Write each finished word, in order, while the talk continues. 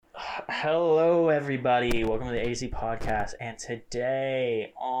Hello, everybody. Welcome to the AC Podcast. And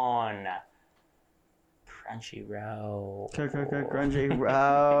today on Crunchyroll,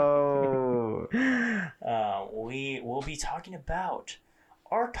 we will be talking about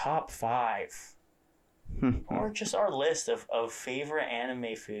our top 5 or just our list of favorite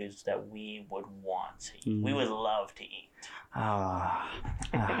anime foods that we would want to eat. We would love to eat. Now,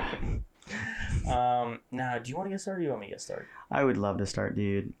 do you want to get started or do you want me to get started? I would love to start,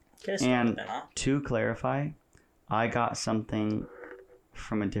 dude. Then, to clarify, I got something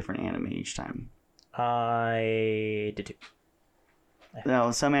from a different anime each time. I did too.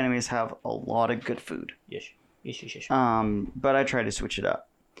 Now, some animes have a lot of good food. Yes. But I try to switch it up.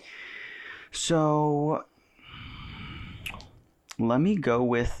 So, let me go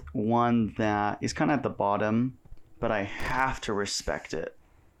with one that is kind of at the bottom, but I have to respect it.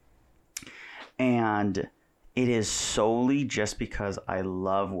 And it is solely just because I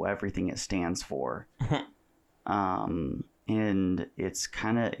love everything it stands for. And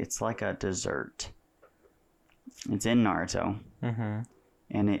it's like a dessert. It's in Naruto. Mm-hmm.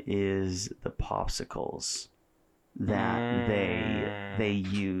 And it is the popsicles that they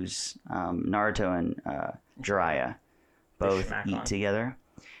use. Naruto and Jiraiya both eat together.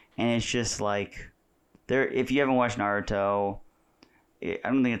 And it's just like, if you haven't watched Naruto, I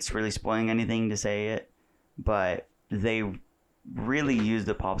don't think it's really spoiling anything to say it. But they really use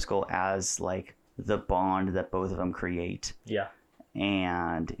the popsicle as like the bond that both of them create. Yeah.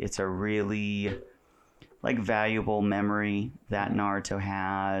 And it's a really like valuable memory that Naruto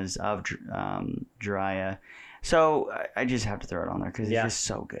has of Jiraiya. So I just have to throw it on there because it's just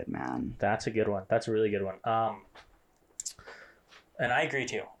so good, man. That's a good one. That's a really good one. And I agree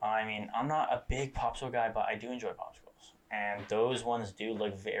too. I mean, I'm not a big popsicle guy, but I do enjoy popsicles. And those ones do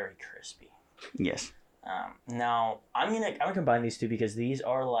look very crispy. Yes. Now I'm gonna combine these two because these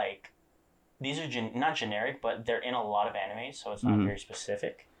are not generic, but they're in a lot of animes, so it's not very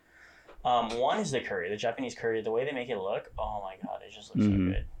specific. One is the curry, the Japanese curry. The way they make it look, oh my god, it just looks so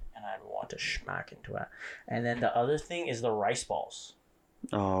good, and I'd want to smack into it. And then the other thing is the rice balls.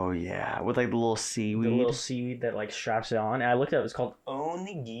 Oh yeah, with like the little seaweed. The little seaweed that like straps it on. And I looked at it. It's called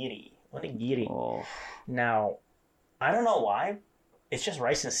onigiri. Onigiri. Oh. Now, I don't know why. It's just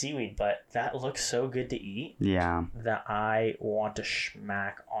rice and seaweed, but that looks so good to eat. Yeah. That I want to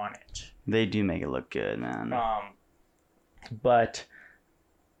smack on it. They do make it look good, man. But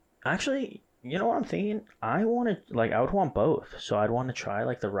actually, you know what I'm thinking? I would want both. So I'd want to try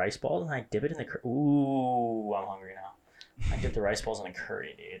like the rice balls and I dip it in the curry. Ooh, I'm hungry now. I dip the rice balls in the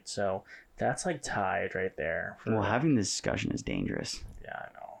curry, dude. So that's like tied right there. Well, having this discussion is dangerous. Yeah,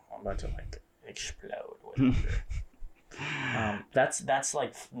 I know. I'm about to like explode with hunger. That's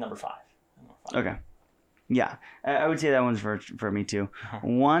like number 5. Okay. Yeah, I would say that one's for me too.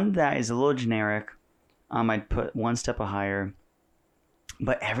 One that is a little generic, I'd put one step higher.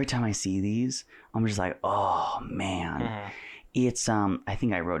 But every time I see these, I'm just like, oh man. It's I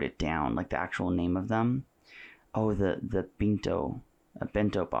think I wrote it down, like the actual name of them. Oh, the bento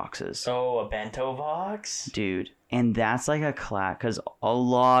boxes. Oh, a bento box, dude. And that's like a class because a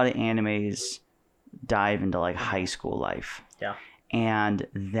lot of animes dive into like high school life. Yeah. And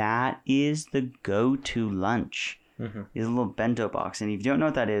that is the go-to lunch. Is a little bento box. And if you don't know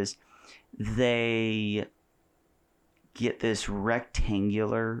what that is, they get this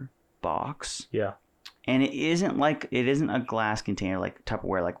rectangular box. Yeah. And it isn't a glass container like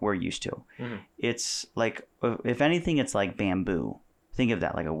Tupperware like we're used to. It's like, if anything, it's like bamboo. Think of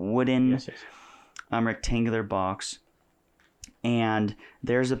that, like a wooden rectangular box. And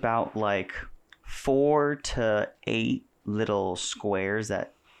there's about like 4 to 8 little squares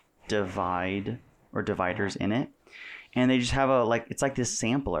that divide or dividers in it, and they just have it's like this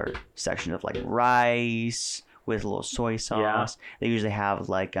sampler section of like rice with a little soy sauce. They usually have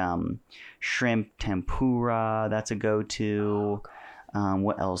like shrimp tempura. That's a go-to.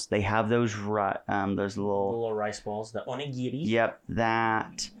 What else? They have those little rice balls, the onigiri. Yep,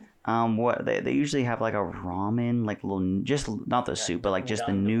 that. What they usually have like a ramen, like little, just not the soup, but like just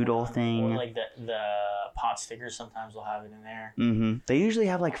the noodle thing. Or like the pot stickers. Sometimes they'll have it in there. They usually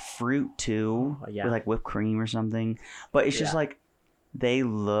have like fruit too, with like whipped cream or something. But it's just like they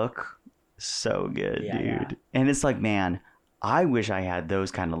look so good, dude. Yeah. And it's like, man, I wish I had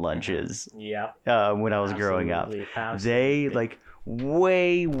those kind of lunches. When I was growing up. They like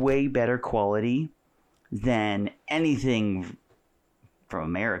way better quality than anything from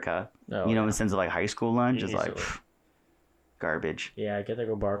America. In the sense of like high school lunch is like garbage. Yeah, get the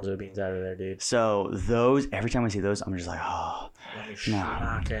garbanzo beans out of there, dude. So those, every time I see those, I'm just like, oh,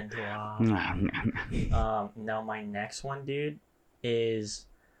 no. Now my next one, dude, is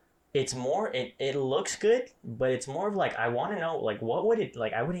it's more it looks good, but it's more of like I want to know like what would it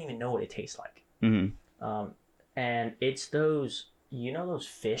like I wouldn't even know what it tastes like. And it's those those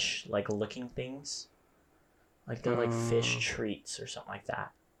fish like looking things, like they're like fish treats or something like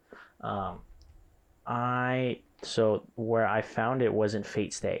that. So where I found it was in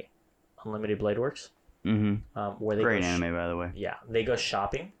Fate Stay, Unlimited Blade Works. Where they great anime, by the way. Yeah, they go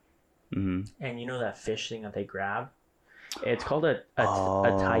shopping, and that fish thing that they grab. It's called a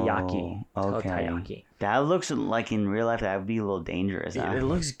taiyaki. It's called taiyaki. That looks like in real life that would be a little dangerous. Huh? It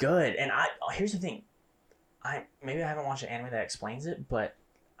looks good, and here's the thing. Maybe I haven't watched an anime that explains it, but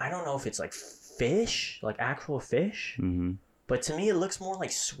I don't know if it's like fish, like actual fish. But to me, it looks more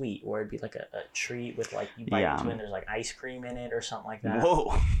like sweet, where it'd be like a treat with like you bite into it and there's like ice cream in it or something like that.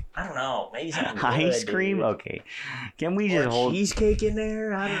 Whoa! I don't know. Maybe something good, ice cream. Dude. Okay, can we just hold cheesecake in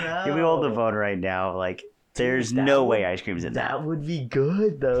there? I don't know. Can we hold the phone right now? Like, there's no way ice cream's in that. That would be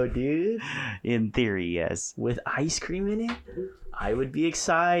good though, dude. In theory, yes. With ice cream in it, I would be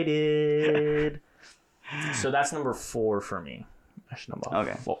excited. So that's number 4 for me. That's number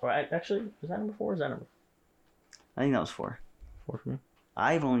 4. Actually, is that number 4 or is that number? I think that was 4. 4 for me.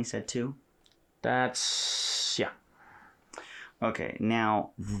 I've only said 2. That's yeah. Okay,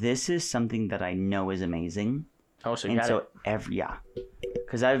 now this is something that I know is amazing. Oh, so you got it.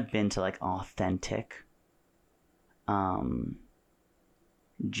 Because I've been to like authentic,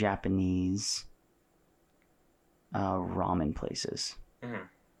 Japanese, ramen places.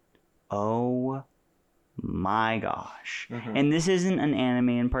 Oh my gosh. And this isn't an anime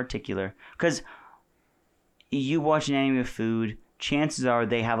in particular, because you watch an anime of food, chances are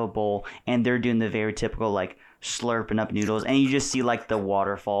they have a bowl and they're doing the very typical like slurping up noodles, and you just see like the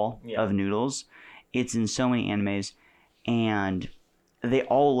waterfall of noodles. It's in so many animes, and they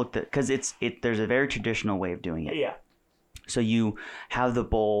all look at, because there's a very traditional way of doing it. Yeah. So you have the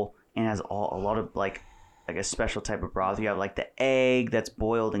bowl and it has a lot of like a special type of broth. You have like the egg that's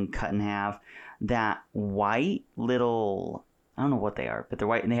boiled and cut in half. That white little, I don't know what they are, but they're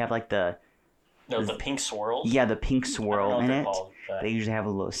white, and they have like the pink swirls. Yeah, the pink swirl in it. Called, they usually have a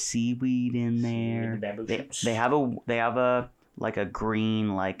little seaweed in there. They have a like a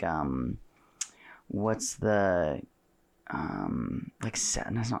green like what's the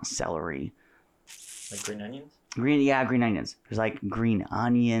that's not celery. Like green onions? Green onions. There's like green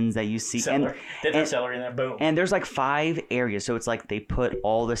onions that you see. Celery. And celery in there, boom. And there's like 5 areas, so it's like they put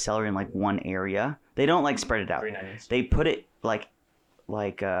all the celery in like one area. They don't like spread it out. Green onions. They put it like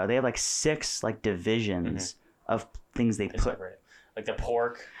they have like 6 like divisions of things they put. Separate. Like the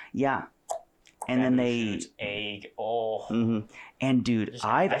pork. Yeah. And then shoots, egg. Oh. And dude,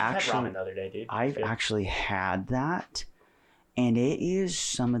 I've actually had ramen the other day, dude. I've actually had that, and it is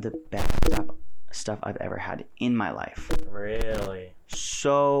some of the best stuff I've ever had in my life. Really?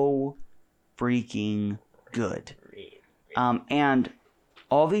 So freaking good. Really? And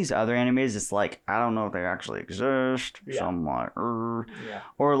all these other animes, it's like, I don't know if they actually exist. Yeah. So I'm like, or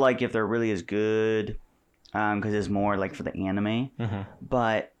like if they're really as good, because it's more like for the anime.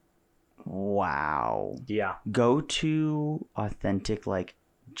 But wow. Yeah. Go to authentic like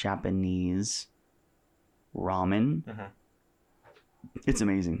Japanese ramen. It's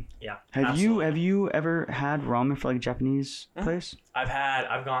amazing. Yeah. Have you ever had ramen for like a Japanese place?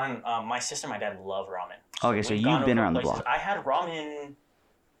 I've gone. My sister and my dad love ramen. Okay, so you've been around the block. I had ramen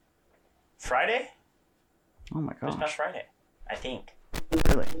Friday. Oh my gosh. This past Friday, I think.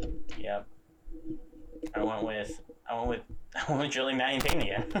 Really? Yep. I went with Julie, Maddie, and Payne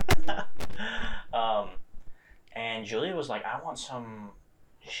again. And Julia was like, I want some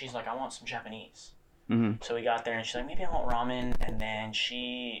Japanese. So we got there and she's like, maybe I want ramen. And then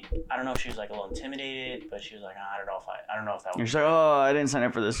I don't know if she was like a little intimidated, but she was like, I don't know if that was. You're like, oh, I didn't sign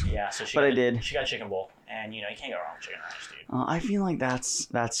up for this. Yeah, so I did. She got a chicken bowl, and you can't go wrong with chicken rice, dude. I feel like that's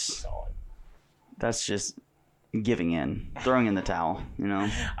solid. That's just giving in, throwing in the towel,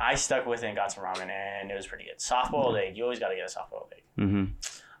 I stuck with it and got some ramen, and it was pretty good. Soft-boiled egg. You always got to get a soft-boiled egg.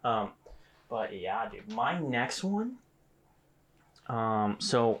 But yeah, dude, my next one.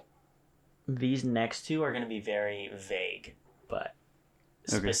 So these next 2 are going to be very vague, but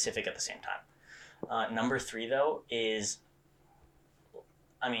specific at the same time. Number 3, though, is,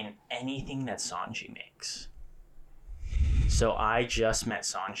 anything that Sanji makes. So I just met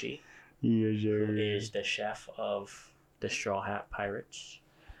Sanji. Yes, sir. Who is the chef of the Straw Hat Pirates.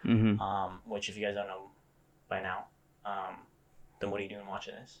 Which, if you guys don't know by now, then what are you doing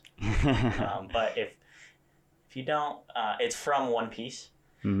watching this? But if you don't, it's from One Piece.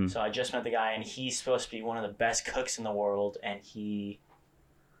 So I just met the guy, and he's supposed to be one of the best cooks in the world, and the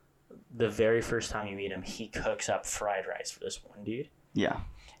very first time you meet him, he cooks up fried rice for this one dude. Yeah.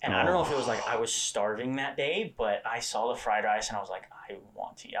 And I don't know if it was like I was starving that day, but I saw the fried rice and I was like, I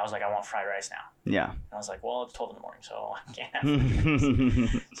want to eat. I was like, I want fried rice now. Yeah. And I was like, well, it's 12 in the morning, so I can't have fried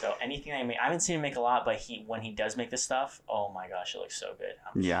rice. So anything I make, I haven't seen him make a lot, but when he does make this stuff, oh my gosh, it looks so good.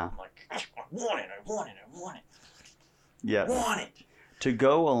 I'm like, I want it. Yeah. I want it. To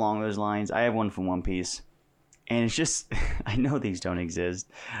go along those lines, I have one from One Piece. And it's just, I know these don't exist,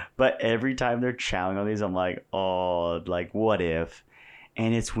 but every time they're chowing on these, I'm like, oh, like, what if?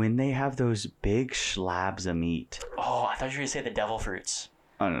 And it's when they have those big slabs of meat. Oh, I thought you were going to say the devil fruits.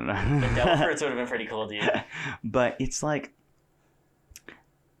 I don't know. The devil fruits would have been pretty cool, dude. But it's like,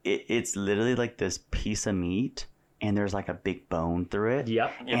 it's literally like this piece of meat, and there's like a big bone through it.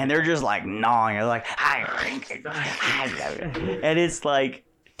 Yep. And they're just like gnawing. They're like, and it's like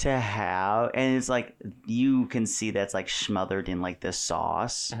to have, and it's like, you can see that's like smothered in like this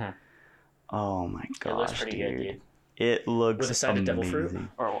sauce. Mm-hmm. Oh my gosh. It looks pretty good, dude. It looks with a side amazing. of devil fruit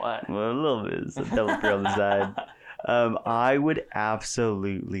or what? Well, a little bit. It's a devil fruit on the side. I would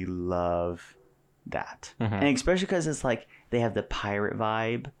absolutely love that. Mm-hmm. And especially because it's like they have the pirate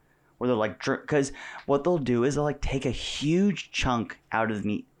vibe where they're like, because what they'll do is they'll like take a huge chunk out of the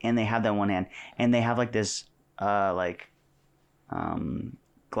meat and they have that in one hand and they have like this glass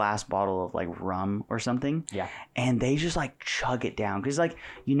bottle of like rum or something. Yeah. And they just like chug it down. Because like,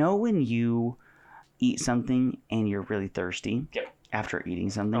 you know when you eat something and you're really thirsty after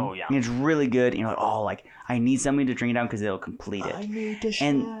eating something. Oh yeah. And it's really good. And you're like, oh, like I need something to drink it down because it'll complete it. I need to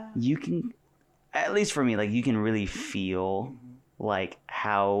and you can, at least for me, like you can really feel like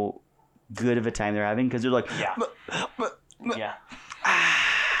how good of a time they're having because they're like, yeah.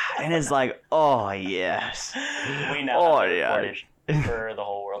 And it's like, oh yes. We know. Oh yeah. For the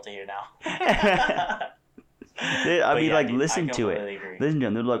whole world to hear now. I mean, like, dude, listen to it. Agree. Listen to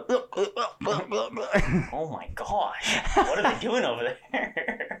them. They're like, oh my gosh, what are they doing over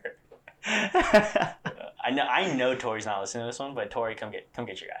there? I know Tori's not listening to this one, but Tori, come get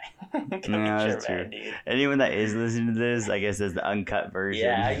your guy. Get your man, dude. Anyone that is listening to this, I guess, is the uncut version.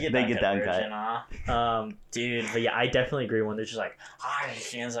 Yeah, they get the uncut. Version, dude, but yeah, I definitely agree when they're just like, it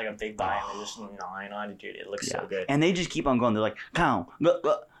feels like a big bite, and they're just gnawing on it, dude. It looks so good. And they just keep on going. They're like, down.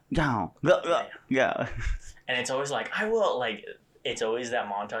 Yeah. And it's always like, I will, like, it's always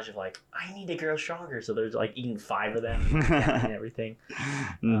that montage of like, I need to grow stronger. So there's like eating 5 of them and everything.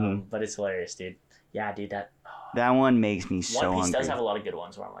 Mm-hmm. But it's hilarious, dude. Yeah, dude, that one makes me so hungry. One Piece does have a lot of good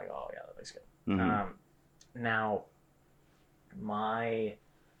ones where I'm like, oh yeah, that looks good. Mm-hmm. Now, my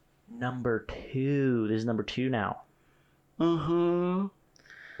number 2, this is number 2 now.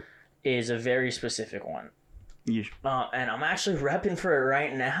 Is a very specific one. And I'm actually repping for it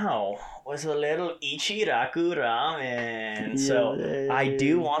right now. Was a little Ichiraku ramen. So I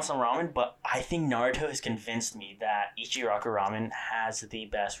do want some ramen, but I think Naruto has convinced me that Ichiraku ramen has the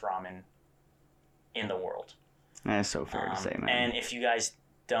best ramen in the world. That's so fair to say, man. And if you guys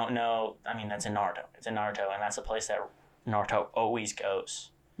don't know, I mean, that's in Naruto. It's in Naruto, and that's a place that Naruto always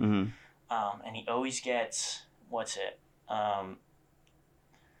goes. Mm-hmm. And he always gets, what's it?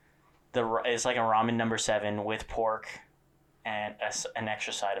 It's like a ramen number 7 with pork and an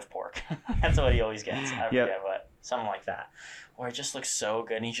extra side of pork. That's what he always gets. I forget what. Something like that. Where it just looks so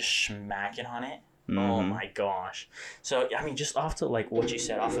good and he's just smacking on it. Mm-hmm. Oh my gosh. So, I mean, just off to like what you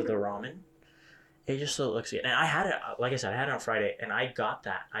said, off of the ramen, it just so looks good. And I had it, like I said, I had it on Friday and I got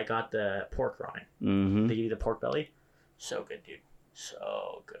that. I got the pork ramen. Mm-hmm. They give you the pork belly. So good, dude.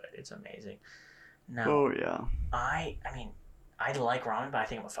 So good. It's amazing. Now, I mean, I like ramen, but I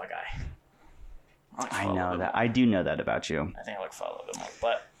think I'm a pho guy. I know that. I do know that about you. I think I like pho a little bit more.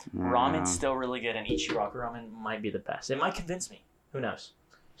 But ramen's still really good, and Ichiraku ramen might be the best. It might convince me. Who knows?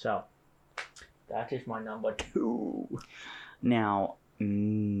 So, that is my number 2. Now,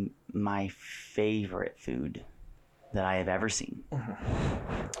 my favorite food that I have ever seen.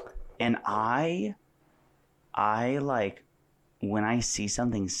 And I like, when I see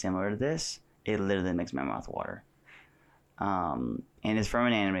something similar to this, it literally makes my mouth water. And it's from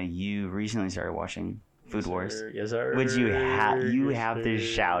an anime you recently started watching, Food Wars. Yes, sir. Which you have to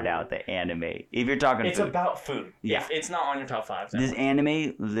shout out the anime if you're talking. It's food. about food. Yeah, if it's not on your top 5. This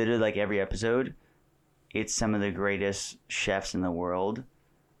anime, literally, like every episode, it's some of the greatest chefs in the world.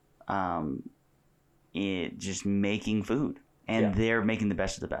 It just making food, and they're making the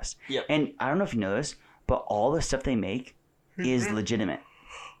best of the best. Yep. And I don't know if you know this, but all the stuff they make is legitimate.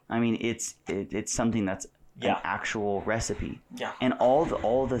 I mean, it's something that's an actual recipe. Yeah. And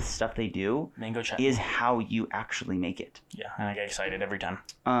all the stuff they do mango chutney is how you actually make it. Yeah, and I get excited every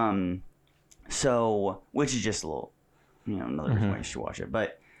time. So, which is just a little, another reason why you should watch it.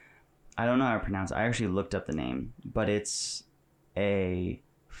 But I don't know how to pronounce it. I actually looked up the name, but it's a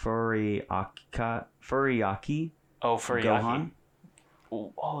Furiyaki. Oh, Furiyaki. Gohan.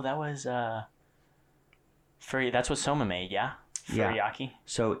 Oh, that was That's what Soma made, yeah? Furiyaki. Yeah.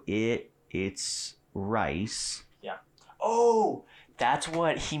 So it's rice. Yeah. Oh, that's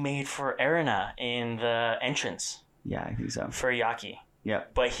what he made for Erina in the entrance. Yeah, I think so. Furiyaki. Yeah.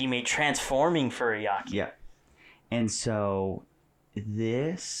 But he made transforming Furiyaki. Yeah. And so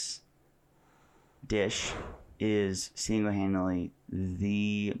this dish is single-handedly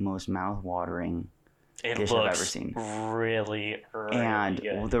the most mouth-watering dish I've ever seen. Really, really and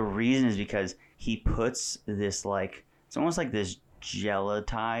good. The reason is because he puts this like it's almost like this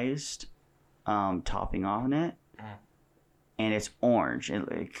gelatized topping on it, and it's orange.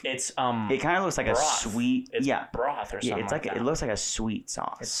 It kind of looks like broth. A sweet broth or something. Yeah, it's like it looks like a sweet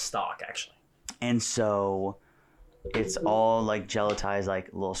sauce. It's stock actually. And so it's all like gelatized like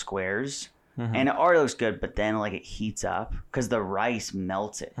little squares, and it already looks good. But then like it heats up because the rice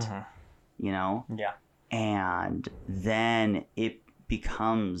melts it, you know. Yeah. And then it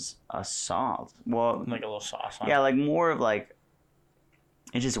becomes a sauce. Well, like a little sauce. Yeah, like more of like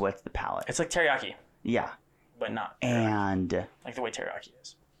it just wets the palate. It's like teriyaki. Yeah. But not teriyaki. And like the way teriyaki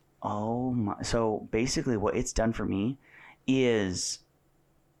is. Oh my! So basically, what it's done for me is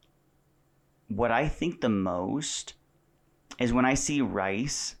what I think the most is when I see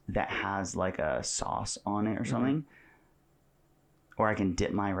rice that has like a sauce on it or something, or I can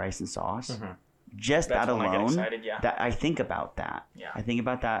dip my rice in sauce. Just that's that alone, I get excited, yeah. That I think about that. Yeah. I think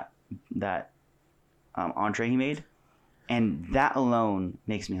about that entree he made, and that alone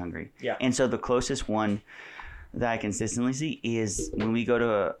makes me hungry. Yeah. And so the closest one that I consistently see is when we go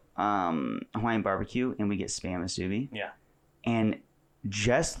to Hawaiian barbecue and we get spam musubi. Yeah. And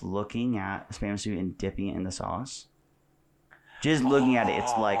just looking at spam musubi and dipping it in the sauce, just looking at it,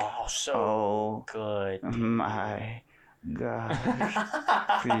 it's like, so good. My gosh,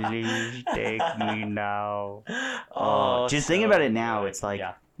 please take me now. Just thinking about it now, it's like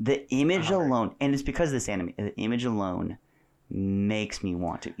the image alone, and it's because of this anime, the image alone makes me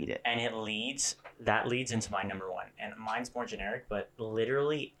want to eat it. And that leads into my number one, and mine's more generic, but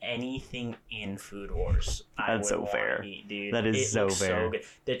literally anything in Food Wars That's so fair. Eat, dude. That is so fair. So good.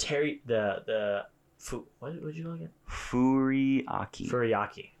 What would you call it? Furiyaki.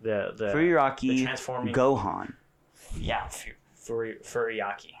 The Furiyaki transforming Gohan. Yeah,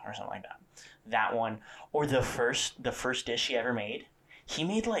 Furiyaki or something like that. That one, or the first dish he ever made. He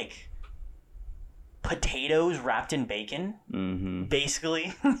made like potatoes wrapped in bacon.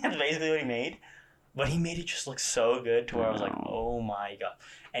 Basically, that's basically what he made. But he made it just look so good to where I was like, oh my god.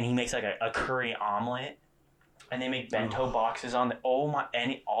 And he makes like a curry omelet, and they make bento boxes on the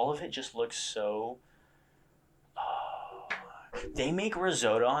all of it just looks so. They make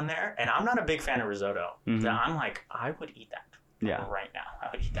risotto on there, and I'm not a big fan of risotto. I'm like, I would eat that. Yeah. Right now, I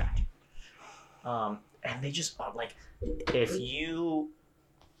would eat that. And they just like, if you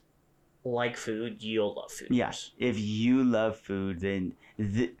like food, you'll love food. Yes. Yeah. If you love food, then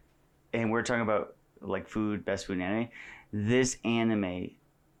and we're talking about like food, best food in anime. This anime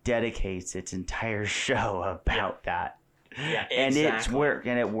dedicates its entire show about that. Yeah, exactly.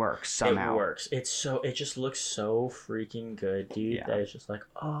 And it works somehow. It works. It just looks so freaking good, dude. Yeah. That it's just like,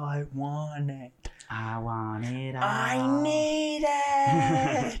 oh, I want it. I want it. I need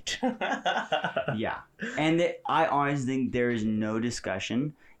it. Yeah. And I honestly think there is no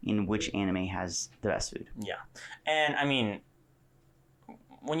discussion in which anime has the best food. Yeah. And I mean,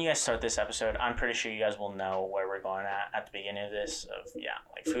 when you guys start this episode, I'm pretty sure you guys will know where we're going at the beginning of this.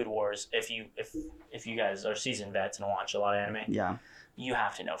 Like Food Wars. If you guys are seasoned vets and watch a lot of anime, you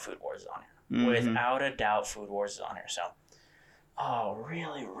have to know Food Wars is on here. Without a doubt, Food Wars is on here. So,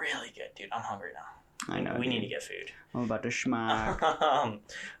 really, really good, dude. I'm hungry now. I know. We need to get food. I'm about to schmack.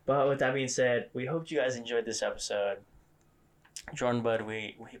 But with that being said, we hope you guys enjoyed this episode. Jordan, bud,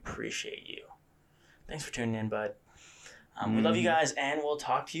 we appreciate you. Thanks for tuning in, bud. We love you guys, and we'll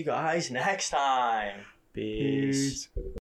talk to you guys next time. Peace.